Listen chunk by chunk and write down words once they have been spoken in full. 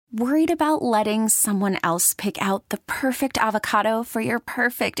Worried about letting someone else pick out the perfect avocado for your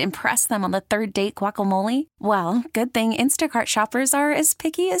perfect impress them on the third date guacamole? Well, good thing Instacart shoppers are as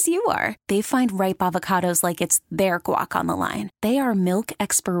picky as you are. They find ripe avocados like it's their guac on the line. They are milk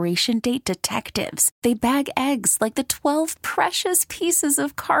expiration date detectives. They bag eggs like the 12 precious pieces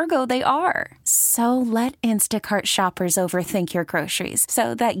of cargo they are. So let Instacart shoppers overthink your groceries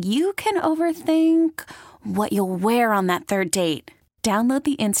so that you can overthink what you'll wear on that third date. Download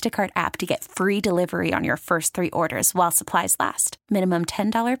the Instacart app to get free delivery on your first 3 orders while supplies last. Minimum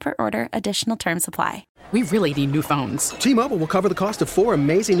 $10 per order. Additional terms apply. We really need new phones. T-Mobile will cover the cost of 4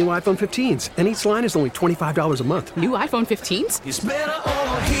 amazing new iPhone 15s, and each line is only $25 a month. New iPhone 15s? It's better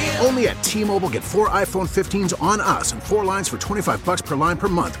over here. Only at T-Mobile, get 4 iPhone 15s on us and 4 lines for $25 per line per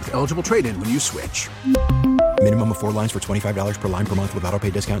month with eligible trade-in when you switch. Minimum of 4 lines for $25 per line per month with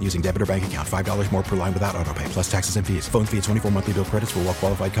autopay discount using debit or bank account. $5 more per line without autopay, plus taxes and fees. Phone fee at 24 monthly bill credits for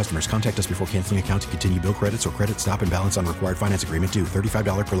well-qualified customers. Contact us before canceling account to continue bill credits or credit stop and balance on required finance agreement due.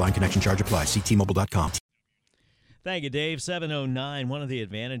 $35 per line connection charge applies. See T-Mobile.com. Thank you, Dave. 709, one of the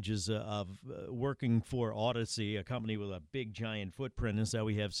advantages of working for Odyssey, a company with a big, giant footprint, is that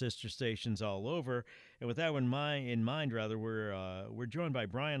we have sister stations all over. And with that in mind, we're joined by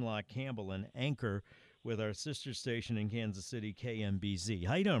Brian Lock-Campbell, an anchor with our sister station in Kansas City, KMBZ.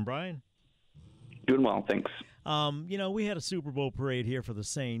 How you doing, Brian? Doing well, thanks. We had a Super Bowl parade here for the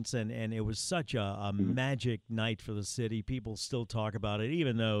Saints, and it was such a magic night for the city. People still talk about it,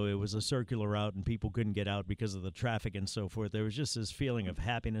 even though it was a circular route and people couldn't get out because of the traffic and so forth. There was just this feeling of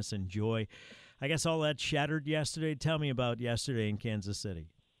happiness and joy. I guess all that shattered yesterday. Tell me about yesterday in Kansas City.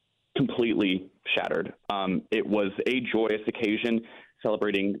 Completely shattered. It was a joyous occasion,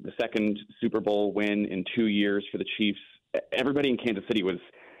 celebrating the second Super Bowl win in 2 years for the Chiefs. Everybody in Kansas City was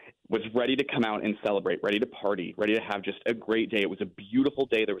ready to come out and celebrate, ready to party, ready to have just a great day. It was a beautiful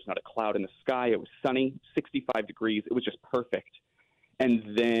day. There was not a cloud in the sky. It was sunny, 65 degrees. It was just perfect.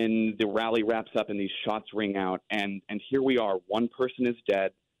 And then the rally wraps up and these shots ring out. And here we are. One person is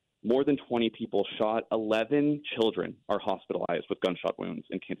dead. More than 20 people shot. 11 children are hospitalized with gunshot wounds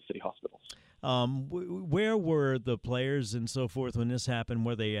in Kansas City hospitals. Where were the players and so forth when this happened?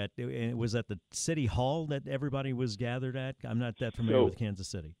 Were they was at the city hall that everybody was gathered at? I'm not that familiar with Kansas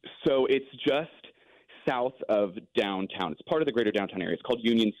City. So it's just south of downtown. It's part of the greater downtown area. It's called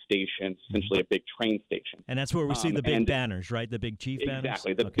Union Station, essentially a big train station. And that's where we see the big banners, right? The big Chief banners?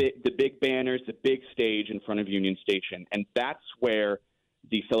 Exactly. The big banners, the big stage in front of Union Station. And that's where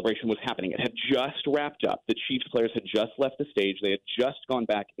the celebration was happening. It had just wrapped up. The Chiefs players had just left the stage. They had just gone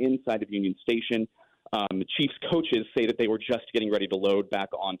back inside of Union Station. The Chiefs coaches say that they were just getting ready to load back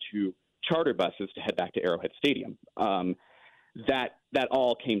onto charter buses to head back to Arrowhead Stadium. That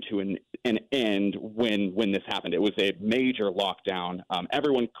all came to an end when this happened. It was a major lockdown.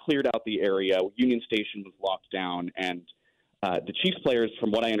 Everyone cleared out the area. Union Station was locked down, and the Chiefs players,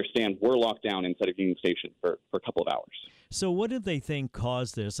 from what I understand, were locked down inside of Union Station for a couple of hours. So what did they think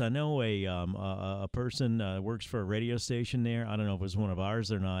caused this? I know a person works for a radio station there. I don't know if it was one of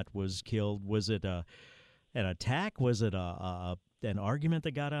ours or not, was killed. Was it an attack? Was it an argument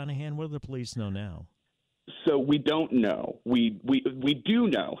that got out of hand? What do the police know now? So we don't know. We do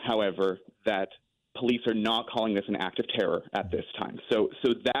know, however, that police are not calling this an act of terror at this time. So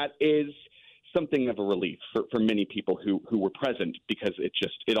that is something of a relief for many people who were present, because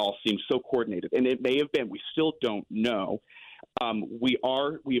it all seems so coordinated. And it may have been. We still don't know. We've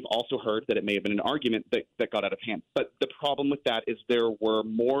also heard that it may have been an argument that got out of hand. But the problem with that is there were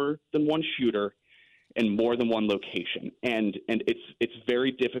more than one shooter and more than one location. And it's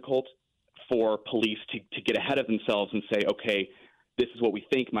very difficult for police to get ahead of themselves and say, okay, this is what we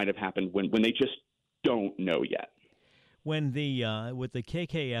think might have happened when they just don't know yet. When with the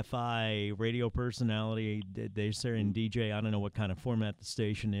KKFI radio personality, they say in DJ, I don't know what kind of format the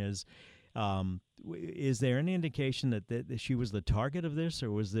station is there any indication that she was the target of this,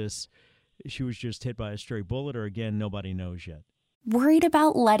 or was this she was just hit by a stray bullet, or again, nobody knows yet? Worried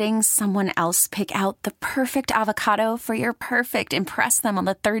about letting someone else pick out the perfect avocado for your perfect impress them on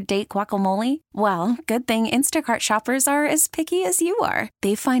the third date guacamole? Well, good thing Instacart shoppers are as picky as you are.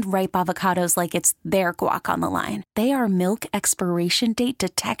 They find ripe avocados like it's their guac on the line. They are milk expiration date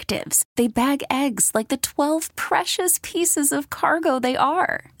detectives. They bag eggs like the 12 precious pieces of cargo they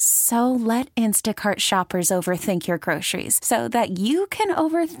are. So let Instacart shoppers overthink your groceries so that you can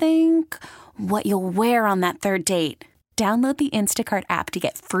overthink what you'll wear on that third date. Download the Instacart app to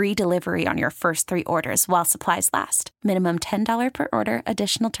get free delivery on your first 3 orders while supplies last. Minimum $10 per order.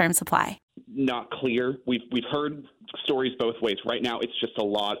 Additional terms apply. Not clear. We've heard stories both ways. Right now, it's just a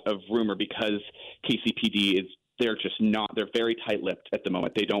lot of rumor because KCPD is they're just not. They're very tight-lipped at the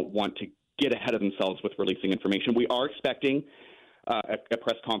moment. They don't want to get ahead of themselves with releasing information. We are expecting a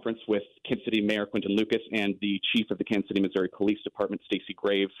press conference with Kansas City Mayor Quinton Lucas and the chief of the Kansas City, Missouri Police Department, Stacey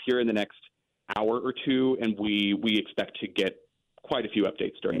Graves, here in the next hour or two, and we expect to get quite a few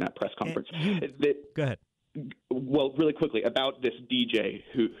updates during that press conference. Go ahead. Well, really quickly, about this DJ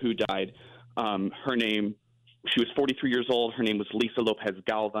who died, her name, she was 43 years old. Her name was Lisa Lopez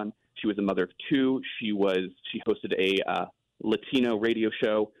Galvan. She was a mother of two. She hosted a Latino radio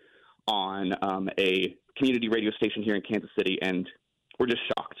show on a community radio station here in Kansas City, and we're just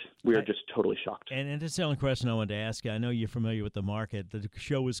shocked. We are just totally shocked. And that's the only question I wanted to ask you. I know you're familiar with the market. The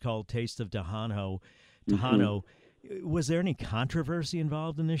show was called Taste of Tejano. Was there any controversy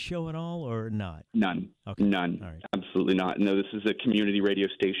involved in this show at all, or not? None. Okay. None. All right. Absolutely not. No, this is a community radio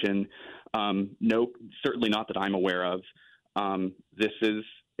station. No, certainly not that I'm aware of. It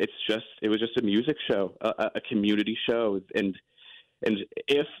was just a music show, a community show, and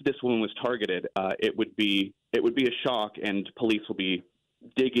if this woman was targeted, it would be a shock, and police will be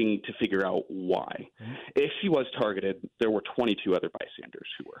digging to figure out why. Mm-hmm. If she was targeted, there were 22 other bystanders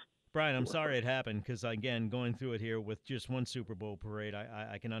who were. Brian, I'm sorry it happened because, again, going through it here with just one Super Bowl parade,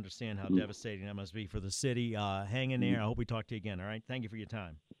 I can understand how devastating that must be for the city. Hang in there. I hope we talk to you again, all right? Thank you for your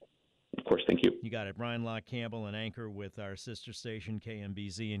time. Of course, thank you. You got it. Brian Lock-Campbell, an anchor with our sister station,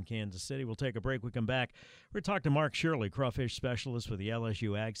 KMBZ in Kansas City. We'll take a break. We come back. We're going to talk to Mark Shirley, crawfish specialist for the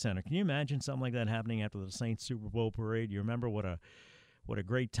LSU Ag Center. Can you imagine something like that happening after the Saints Super Bowl parade? You remember what a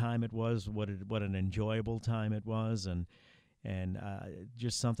great time it was, what an enjoyable time it was, and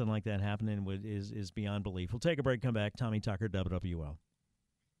just something like that happening is beyond belief. We'll take a break, come back. Tommy Tucker, WWL.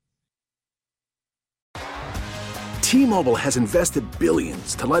 T-Mobile has invested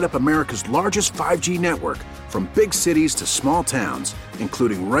billions to light up America's largest 5G network, from big cities to small towns,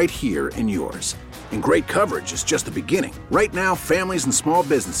 including right here in yours. And great coverage is just the beginning. Right now, families and small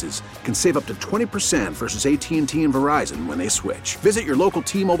businesses can save up to 20% versus AT&T and Verizon when they switch. Visit your local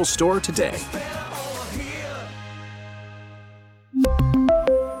T-Mobile store today.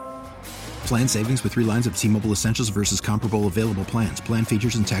 Plan savings with 3 lines of T-Mobile Essentials versus comparable available plans. Plan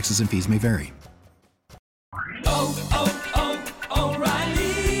features and taxes and fees may vary.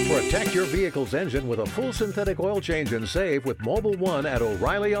 O'Reilly. Protect your vehicle's engine with a full synthetic oil change and save with Mobile One at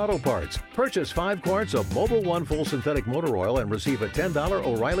O'Reilly Auto Parts. Purchase 5 quarts of Mobile One full synthetic motor oil and receive a $10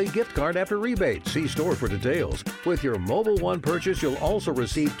 O'Reilly gift card after rebate. See store for details. With your Mobile One purchase, you'll also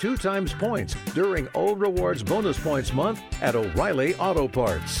receive 2 times points during O Rewards Bonus Points Month at O'Reilly Auto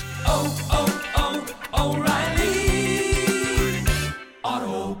Parts. O'Reilly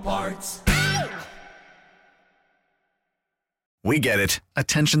Auto Parts. We get it.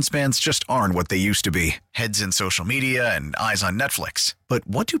 Attention spans just aren't what they used to be. Heads in social media and eyes on Netflix. But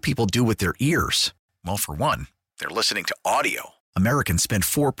what do people do with their ears? Well, for one, they're listening to audio. Americans spend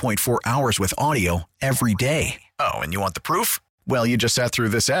 4.4 hours with audio every day. Oh, and you want the proof? Well, you just sat through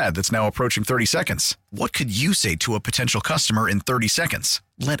this ad that's now approaching 30 seconds. What could you say to a potential customer in 30 seconds?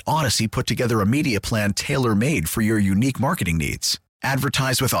 Let Odyssey put together a media plan tailor-made for your unique marketing needs.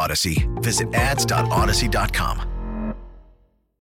 Advertise with Odyssey. Visit ads.odyssey.com.